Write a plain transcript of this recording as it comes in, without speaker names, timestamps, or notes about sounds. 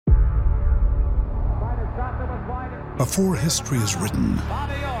Before history is written,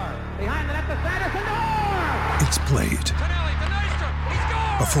 it's played.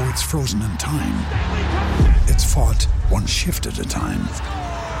 Before it's frozen in time, it's fought one shift at a time.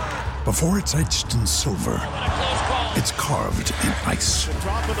 Before it's etched in silver, it's carved in ice.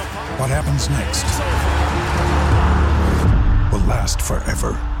 What happens next will last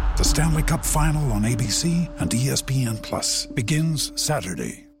forever. The Stanley Cup Final on ABC and ESPN Plus begins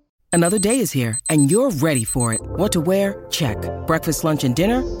Saturday. Another day is here, and you're ready for it. What to wear? Check. Breakfast, lunch, and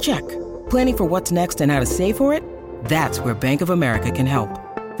dinner? Check. Planning for what's next and how to save for it? That's where Bank of America can help.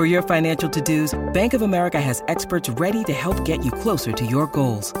 For your financial to-dos, Bank of America has experts ready to help get you closer to your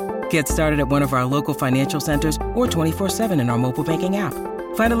goals. Get started at one of our local financial centers or 24/7 in our mobile banking app.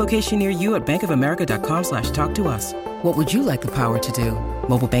 Find a location near you at bankofamerica.com/talktous. What would you like the power to do?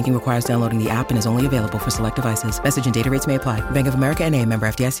 Mobile banking requires downloading the app and is only available for select devices. Message and data rates may apply. Bank of America N.A., member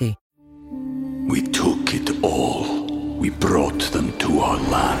FDIC. We took it all. We brought them to our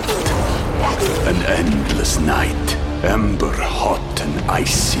land. An endless night, ember hot and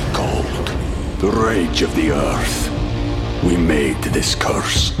icy cold. The rage of the earth. We made this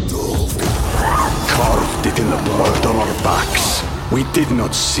curse. Carved it in the blood on our backs. We did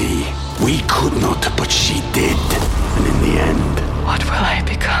not see. We could not, but she did. And in the end... What will I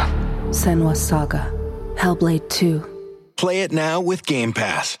become? Senua's Saga. Hellblade 2. Play it now with Game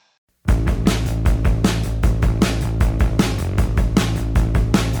Pass.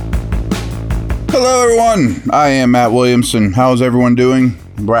 Hello, everyone. I am Matt Williamson. How's everyone doing?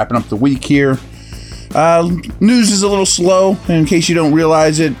 I'm wrapping up the week here. News is a little slow. In case you don't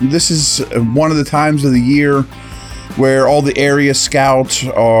realize it, this is one of the times of the year where all the area scouts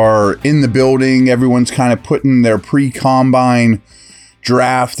are in the building. Everyone's kind of putting their pre-combine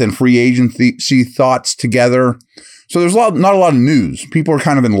draft and free agency thoughts together. So there's not a lot of news. People are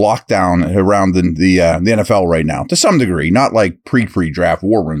kind of in lockdown around the NFL right now, to some degree. Not like pre-draft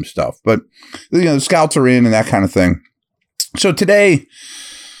war room stuff, but the scouts are in and that kind of thing. So today,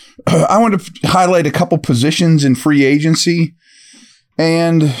 I want to highlight a couple positions in free agency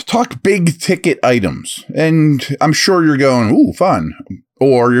and talk big ticket items. And I'm sure you're going, ooh, fun.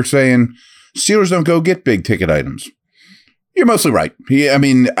 Or you're saying, Steelers don't go get big ticket items. You're mostly right.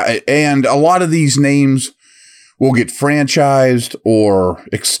 And a lot of these names will get franchised or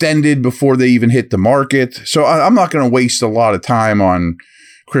extended before they even hit the market. So I'm not going to waste a lot of time on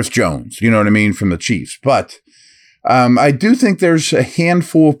Chris Jones, you know what I mean, from the Chiefs. But I do think there's a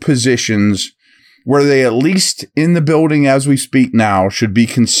handful of positions where they, at least in the building as we speak now, should be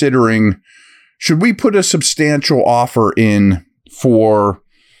considering, should we put a substantial offer in for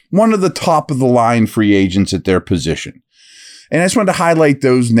one of the top of the line free agents at their position? And I just wanted to highlight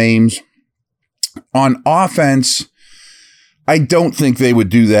those names. On offense, I don't think they would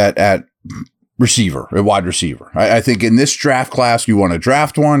do that at wide receiver. I think in this draft class, you want to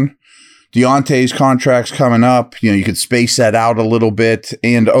draft one. Deontay's contract's coming up. You could space that out a little bit.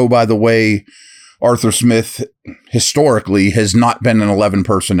 And, oh, by the way, Arthur Smith historically has not been an 11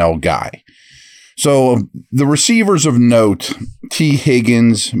 personnel guy. So the receivers of note, T.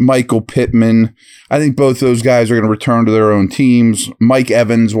 Higgins, Michael Pittman, I think both those guys are going to return to their own teams. Mike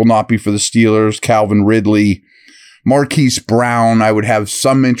Evans will not be for the Steelers. Calvin Ridley, Marquise Brown, I would have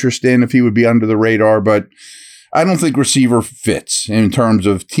some interest in if he would be under the radar, but I don't think receiver fits in terms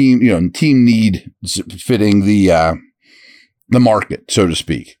of team need fitting the market, so to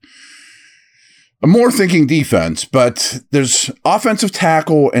speak. I'm more thinking defense, but there's offensive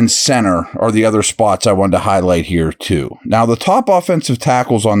tackle and center are the other spots I wanted to highlight here too. Now, the top offensive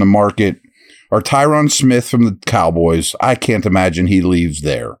tackles on the market are Tyron Smith from the Cowboys. I can't imagine he leaves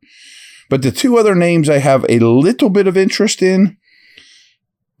there. But the two other names I have a little bit of interest in,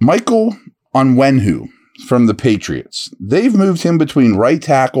 Michael Onwenu from the Patriots. They've moved him between right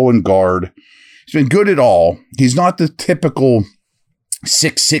tackle and guard. He's been good at all. He's not the typical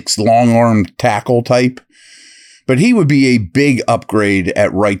 6'6" long-arm tackle type, but he would be a big upgrade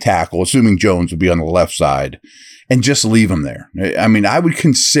at right tackle, assuming Jones would be on the left side, and just leave him there. I mean, I would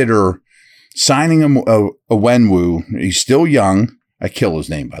consider signing him a Wenwu. He's still young. I kill his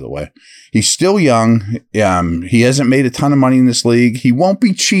name, by the way. He's still young. He hasn't made a ton of money in this league. He won't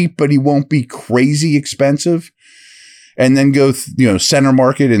be cheap, but he won't be crazy expensive. And then go, center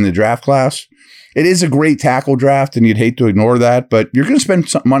market in the draft class. It is a great tackle draft, and you'd hate to ignore that, but you're going to spend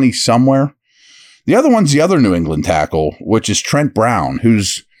some money somewhere. The other one's the other New England tackle, which is Trent Brown,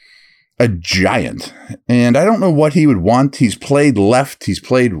 who's a giant. And I don't know what he would want. He's played left. He's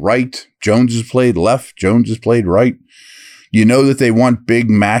played right. Jones has played left. Jones has played right. You know that they want big,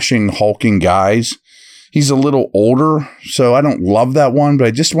 mashing, hulking guys. He's a little older, so I don't love that one, but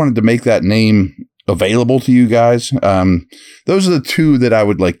I just wanted to make that name available to you guys. Those are the two that I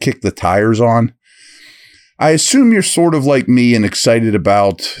would like kick the tires on. I assume you're sort of like me and excited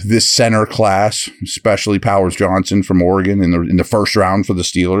about this center class, especially Powers Johnson from Oregon in the first round for the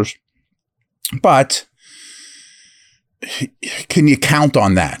Steelers. But can you count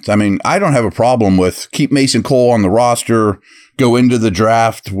on that? I mean, I don't have a problem with keep Mason Cole on the roster, go into the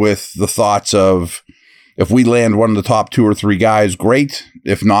draft with the thoughts of if we land one of the top 2 or 3 guys, great.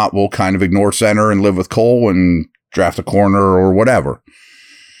 If not, we'll kind of ignore center and live with Cole and draft a corner or whatever.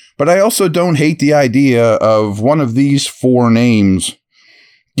 But I also don't hate the idea of one of these 4 names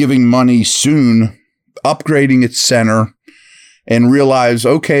giving money soon, upgrading its center, and realize,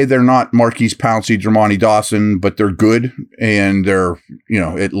 okay, they're not Marquise Pouncey, Jermani Dawson, but they're good and they're,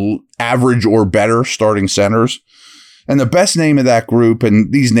 at average or better starting centers. And the best name of that group,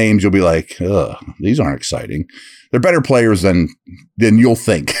 and these names you'll be like, ugh, these aren't exciting. They're better players than you'll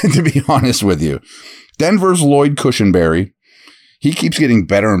think, to be honest with you. Denver's Lloyd Cushenberry. He keeps getting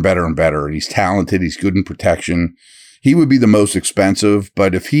better and better and better. He's talented. He's good in protection. He would be the most expensive,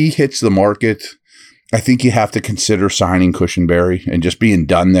 but if he hits the market, I think you have to consider signing Cushenberry and just being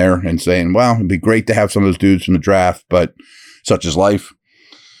done there and saying, well, it'd be great to have some of those dudes from the draft, but such is life.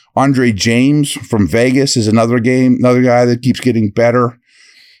 Andre James from Vegas is another guy that keeps getting better.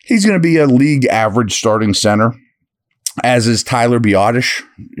 He's going to be a league average starting center, as is Tyler Biotish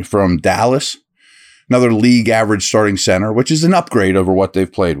from Dallas, another league average starting center, which is an upgrade over what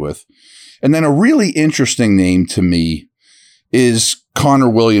they've played with. And then a really interesting name to me is Connor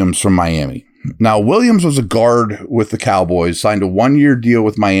Williams from Miami. Now, Williams was a guard with the Cowboys, signed a 1-year deal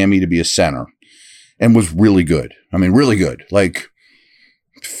with Miami to be a center, and was really good. I mean, really good. Like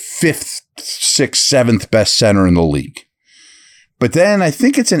 5th, 6th, 7th best center in the league. But then I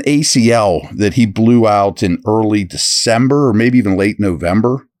think it's an ACL that he blew out in early December or maybe even late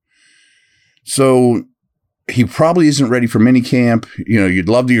November. So he probably isn't ready for minicamp. You'd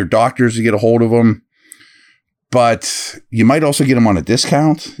love your doctors to get a hold of him, but you might also get him on a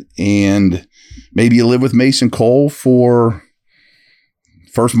discount, and maybe you live with Mason Cole for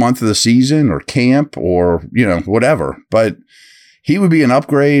first month of the season or camp or, whatever. But he would be an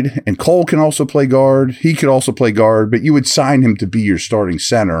upgrade, and Cole can also play guard. He could also play guard, but you would sign him to be your starting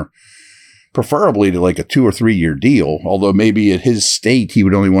center, preferably to like a 2 or 3 year deal. Although maybe at his state, he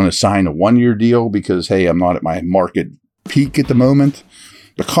would only want to sign a 1-year deal because, hey, I'm not at my market peak at the moment.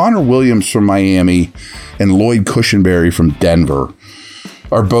 But Connor Williams from Miami and Lloyd Cushenberry from Denver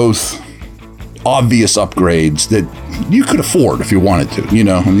are both obvious upgrades that you could afford if you wanted to,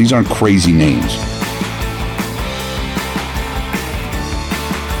 and these aren't crazy names.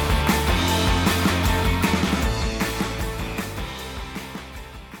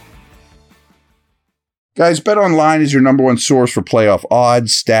 Guys, BetOnline is your number one source for playoff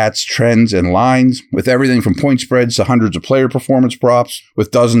odds, stats, trends, and lines, with everything from point spreads to hundreds of player performance props, with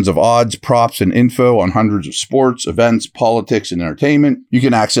dozens of odds, props, and info on hundreds of sports, events, politics, and entertainment. You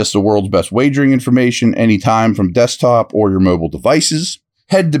can access the world's best wagering information anytime from desktop or your mobile devices.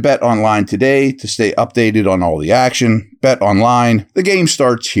 Head to BetOnline today to stay updated on all the action. BetOnline, the game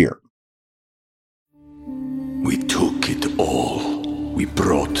starts here. We took it all. We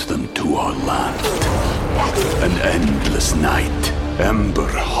brought them to our land. An endless night, ember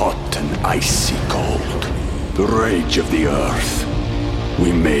hot and icy cold. The rage of the earth.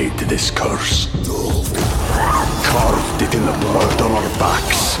 We made this curse. Carved it in the blood on our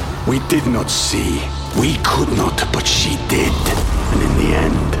backs. We did not see. We could not, but she did. And in the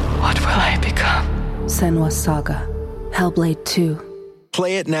end... What will I become? Senua's Saga. Hellblade 2.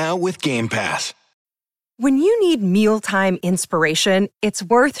 Play it now with Game Pass. When you need mealtime inspiration, it's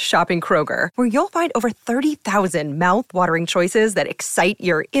worth shopping Kroger, where you'll find over 30,000 mouth-watering choices that excite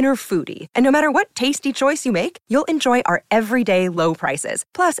your inner foodie. And no matter what tasty choice you make, you'll enjoy our everyday low prices,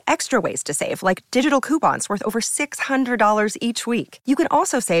 plus extra ways to save, like digital coupons worth over $600 each week. You can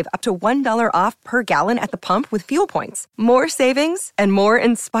also save up to $1 off per gallon at the pump with fuel points. More savings and more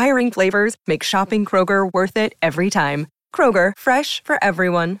inspiring flavors make shopping Kroger worth it every time. Kroger, fresh for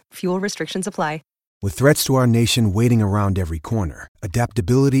everyone. Fuel restrictions apply. With threats to our nation waiting around every corner,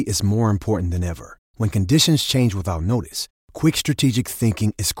 adaptability is more important than ever. When conditions change without notice, quick strategic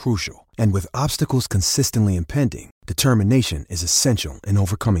thinking is crucial. And with obstacles consistently impending, determination is essential in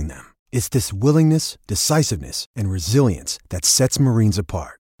overcoming them. It's this willingness, decisiveness, and resilience that sets Marines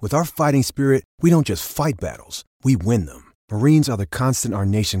apart. With our fighting spirit, we don't just fight battles, we win them. Marines are the constant our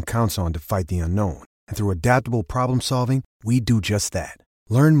nation counts on to fight the unknown. And through adaptable problem solving, we do just that.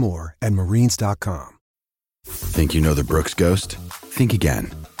 Learn more at marines.com. Think you know the Brooks Ghost? Think again.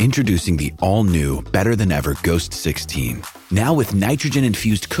 Introducing the all-new, better-than-ever Ghost 16. Now with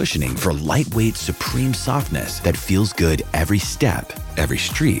nitrogen-infused cushioning for lightweight, supreme softness that feels good every step, every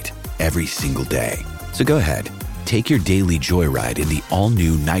street, every single day. So go ahead, take your daily joyride in the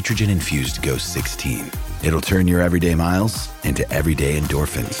all-new nitrogen-infused Ghost 16. It'll turn your everyday miles into everyday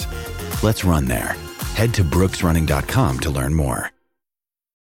endorphins. Let's run there. Head to brooksrunning.com to learn more.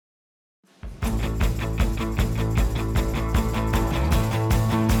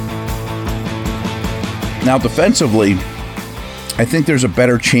 Now, defensively, I think there's a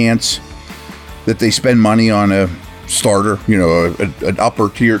better chance that they spend money on a starter, an upper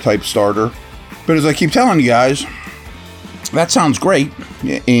tier type starter. But as I keep telling you guys, that sounds great.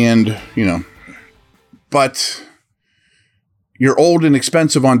 And, but you're old and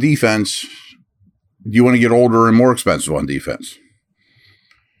expensive on defense. Do you want to get older and more expensive on defense?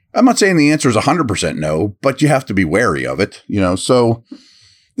 I'm not saying the answer is 100% no, but you have to be wary of it, so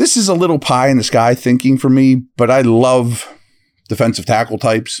this is a little pie in the sky thinking for me, but I love defensive tackle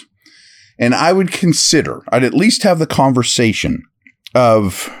types. And I'd at least have the conversation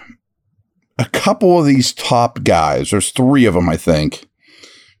of a couple of these top guys. There's 3 of them, I think,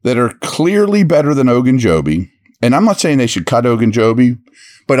 that are clearly better than Ogunjobi. And I'm not saying they should cut Ogunjobi,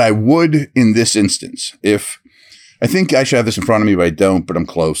 but I would in this instance. I think I should have this in front of me, but I don't, but I'm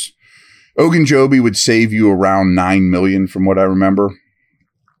close. Ogunjobi would save you around $9 million from what I remember.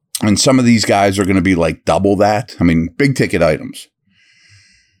 And some of these guys are going to be like double that. I mean, big ticket items.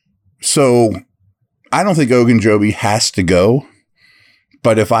 So I don't think Ogunjobi has to go.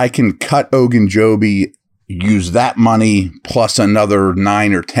 But if I can cut Ogunjobi, use that money plus another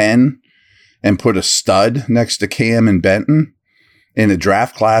 9 or 10 and put a stud next to Cam and Benton in a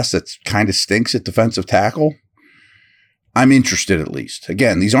draft class that kind of stinks at defensive tackle, I'm interested at least.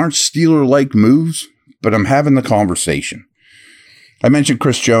 Again, these aren't Steeler-like moves, but I'm having the conversation. I mentioned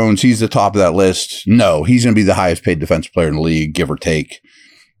Chris Jones. He's the top of that list. No, he's going to be the highest paid defensive player in the league, give or take.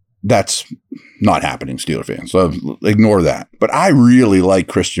 That's not happening, Steeler fans. So ignore that. But I really like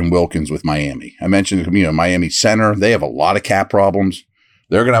Christian Wilkins with Miami. I mentioned, Miami center. They have a lot of cap problems.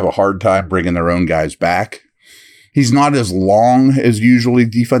 They're going to have a hard time bringing their own guys back. He's not as long as usually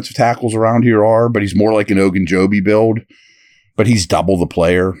defensive tackles around here are, but he's more like an Ogunjobi build. But he's double the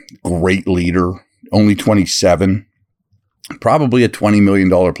player. Great leader. Only 27. Probably a $20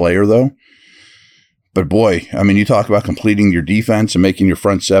 million player, though. But boy, you talk about completing your defense and making your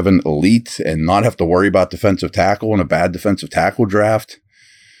front 7 elite and not have to worry about defensive tackle in a bad defensive tackle draft.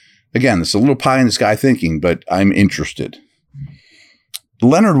 Again, it's a little pie in the sky thinking, but I'm interested.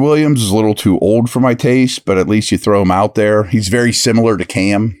 Leonard Williams is a little too old for my taste, but at least you throw him out there. He's very similar to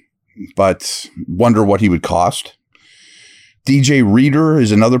Cam, but wonder what he would cost. DJ Reader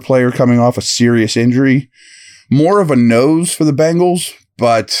is another player coming off a serious injury. More of a nose for the Bengals,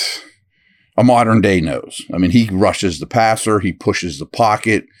 but a modern day nose. He rushes the passer. He pushes the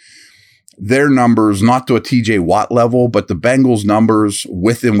pocket. Their numbers, not to a TJ Watt level, but the Bengals numbers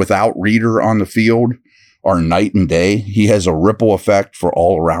with and without Reader on the field are night and day. He has a ripple effect for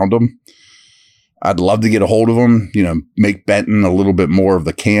all around him. I'd love to get a hold of him, make Benton a little bit more of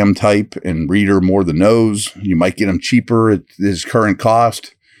the Cam type and Reader more the nose. You might get him cheaper at his current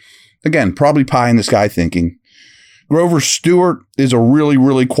cost. Again, probably pie in the sky thinking. Grover Stewart is a really,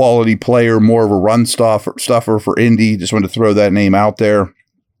 really quality player, more of a run stuffer for Indy. Just wanted to throw that name out there,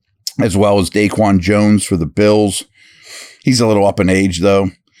 as well as Daquan Jones for the Bills. He's a little up in age,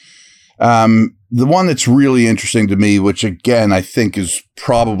 though. The one that's really interesting to me, which, again, I think is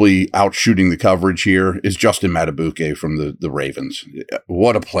probably outshooting the coverage here, is Justin Matabuke from the Ravens.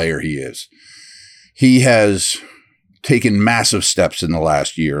 What a player he is. He has taken massive steps in the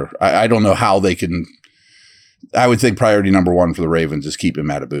last year. I don't know how they can... I would think priority number 1 for the Ravens is keeping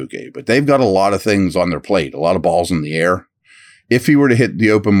Matabuke, but they've got a lot of things on their plate, a lot of balls in the air. If he were to hit the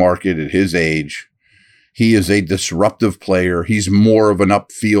open market at his age, he is a disruptive player. He's more of an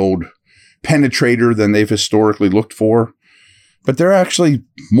upfield penetrator than they've historically looked for, but they're actually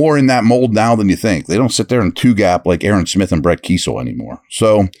more in that mold now than you think. They don't sit there and 2-gap like Aaron Smith and Brett Kiesel anymore.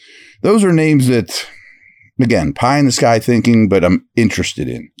 So those are names that, again, pie in the sky thinking, but I'm interested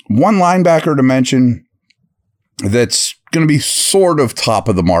in. One linebacker to mention that's going to be sort of top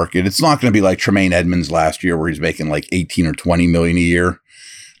of the market. It's not going to be like Tremaine Edmonds last year where he's making like 18 or 20 million a year.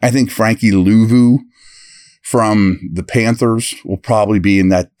 I think Frankie Louvu from the Panthers will probably be in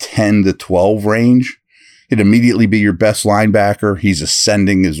that 10 to 12 range. He'd immediately be your best linebacker. He's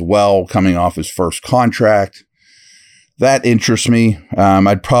ascending as well, coming off his first contract. That interests me.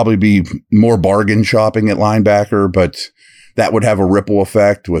 I'd probably be more bargain shopping at linebacker, but that would have a ripple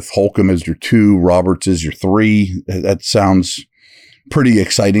effect with Holcomb as your 2, Roberts as your 3. That sounds pretty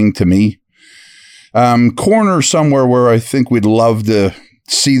exciting to me. Corner somewhere where I think we'd love to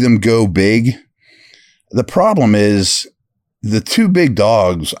see them go big. The problem is the two big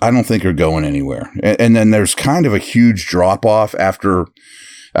dogs, I don't think are going anywhere. And then there's kind of a huge drop off after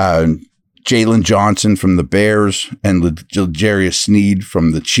Jalen Johnson from the Bears and L'Jarius Sneed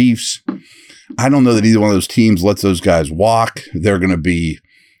from the Chiefs. I don't know that either one of those teams lets those guys walk. They're going to be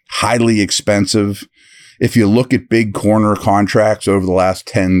highly expensive. If you look at big corner contracts over the last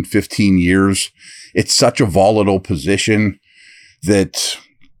 10, 15 years, it's such a volatile position that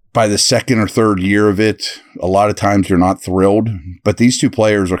by the second or third year of it, a lot of times you're not thrilled. But these two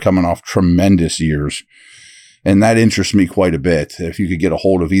players are coming off tremendous years, and that interests me quite a bit. If you could get a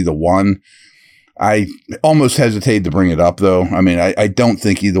hold of either one, I almost hesitate to bring it up, though. I mean, I don't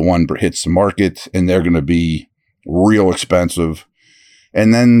think either one hits the market, and they're going to be real expensive.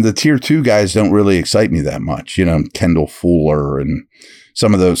 And then the tier 2 guys don't really excite me that much. You know, Kendall Fuller and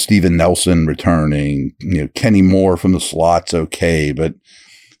some of those, Steven Nelson returning, you know, Kenny Moore from the slot's okay, but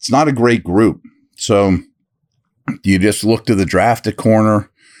it's not a great group. So you just look to the draft at corner.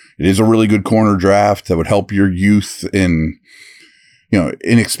 It is a really good corner draft that would help your youth in, you know,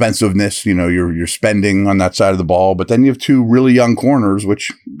 inexpensiveness. You know, you're spending on that side of the ball, but then you have two really young corners,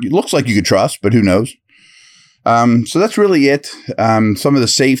 which it looks like you could trust, but who knows? So that's really it. Some of the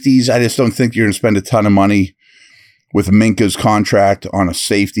safeties, I just don't think you're going to spend a ton of money with Minka's contract on a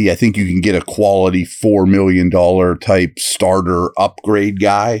safety. I think you can get a quality $4 million type starter upgrade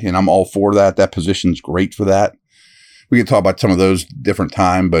guy, and I'm all for that. That position's great for that. We can talk about some of those different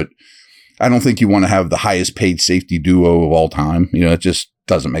time, but I don't think you want to have the highest paid safety duo of all time. You know, it just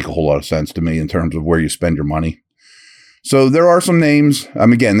doesn't make a whole lot of sense to me in terms of where you spend your money. So there are some names.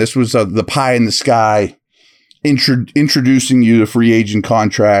 Again, this was the pie in the sky, introducing you to free agent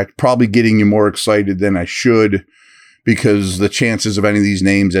contract, probably getting you more excited than I should, because the chances of any of these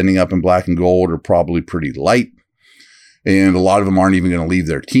names ending up in black and gold are probably pretty light. And a lot of them aren't even going to leave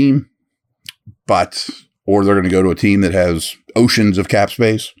their team, or they're going to go to a team that has oceans of cap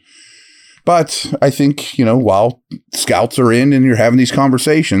space. But I think, you know, while scouts are in and you're having these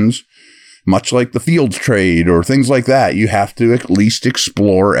conversations, much like the Fields trade or things like that, you have to at least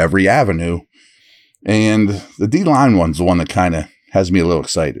explore every avenue. And the D-line one's the one that kind of has me a little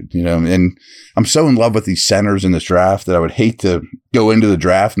excited, you know, and I'm so in love with these centers in this draft that I would hate to go into the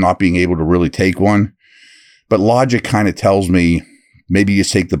draft not being able to really take one. But logic kind of tells me maybe you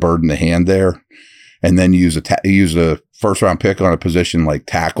just take the bird in the hand there and then use a first round pick on a position like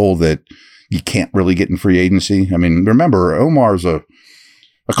tackle that you can't really get in free agency. I mean, remember, Omar's a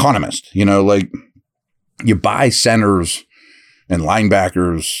economist, you know, like you buy centers and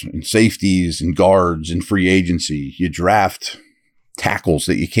linebackers and safeties and guards in free agency. You draft tackles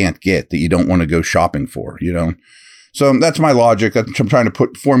that you can't get, that you don't want to go shopping for, you know? So that's my logic. I'm trying to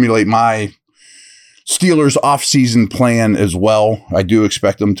formulate my Steelers offseason plan as well. I do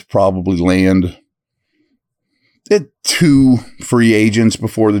expect them to probably land at 2 free agents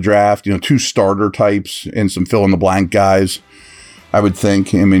before the draft, you know, 2 starter types and some fill in the blank guys, I would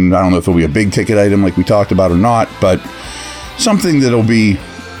think. I mean, I don't know if it'll be a big ticket item like we talked about or not, but something that'll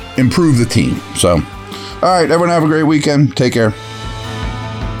improve the team. So, all right, everyone have a great weekend. Take care.